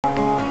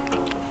Whenever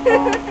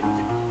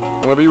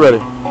you're ready.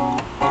 Hold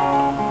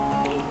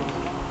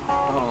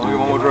on, let me get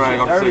one more drag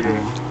off the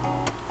cigarette.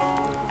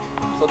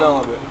 Slow down a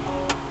little bit.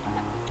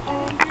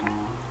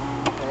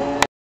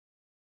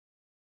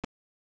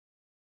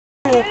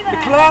 The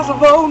class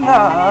of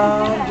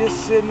 '09,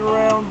 just sitting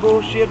around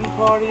bullshitting,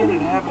 partying,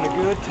 and having a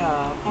good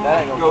time.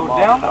 Go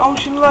down to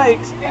Ocean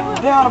Lakes,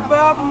 down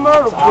about the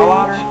Myrtle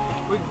Beach.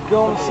 We're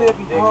gonna sit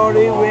and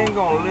party, we ain't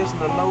gonna listen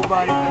to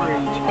nobody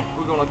preach.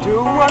 We're gonna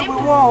do what we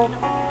want,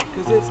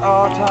 cause it's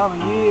our time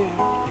of year.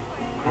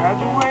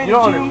 Graduated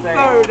June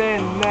 3rd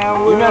and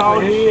now we're all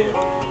here.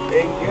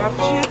 Ain't got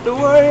shit to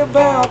worry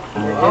about.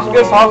 It's a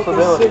good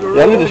possibility.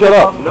 Yeah, I need to shut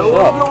up. No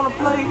one's gonna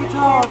play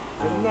guitar,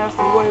 and that's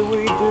the way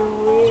we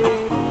do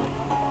it.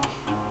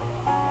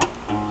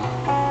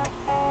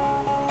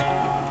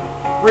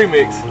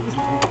 Remix.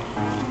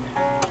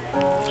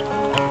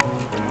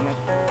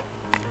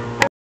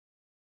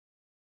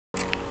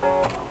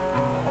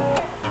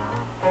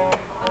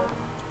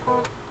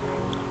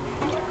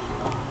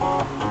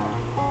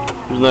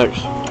 Who's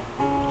next?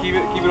 Keep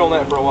it on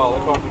that for a while.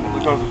 Let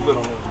Carson spit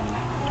on it.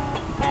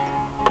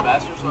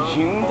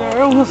 June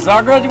 3rd was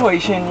our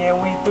graduation, yeah,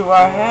 we threw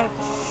our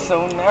hats.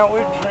 So now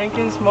we're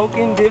drinking,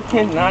 smoking,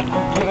 dipping, not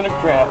giving a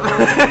crap.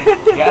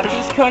 Got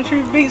this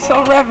country beat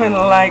so rapping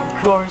like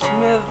Corey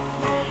Smith.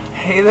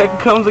 Hey, there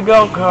comes a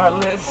go-kart,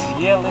 let's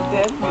yell at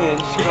that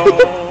bitch. Go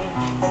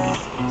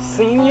on.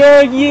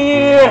 Senior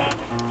year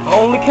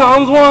only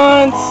comes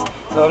once,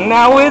 so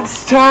now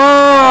it's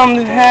time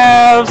to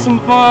have some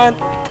fun.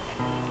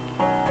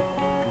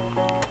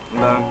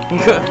 Done.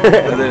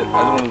 That's it.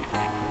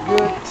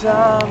 Good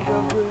time,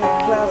 go good,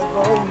 class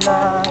of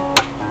 '09.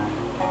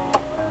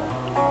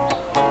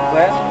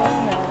 Class of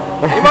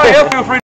 '09. You might feel free.